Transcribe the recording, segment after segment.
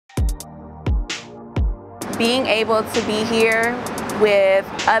being able to be here with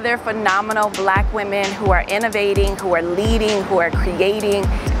other phenomenal Black women who are innovating, who are leading, who are creating,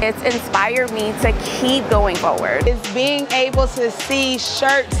 it's inspired me to keep going forward. It's being able to see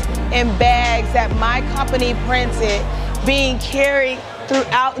shirts and bags that my company printed being carried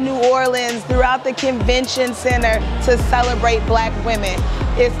throughout New Orleans, throughout the convention center to celebrate Black women.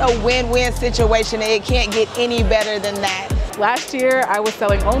 It's a win-win situation. It can't get any better than that. Last year, I was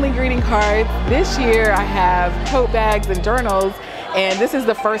selling only greeting cards. This year, I have tote bags and journals, and this is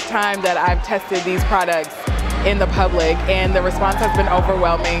the first time that I've tested these products in the public, and the response has been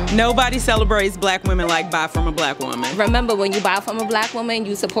overwhelming. Nobody celebrates Black women like buy from a Black woman. Remember, when you buy from a Black woman,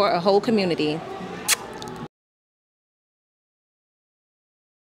 you support a whole community.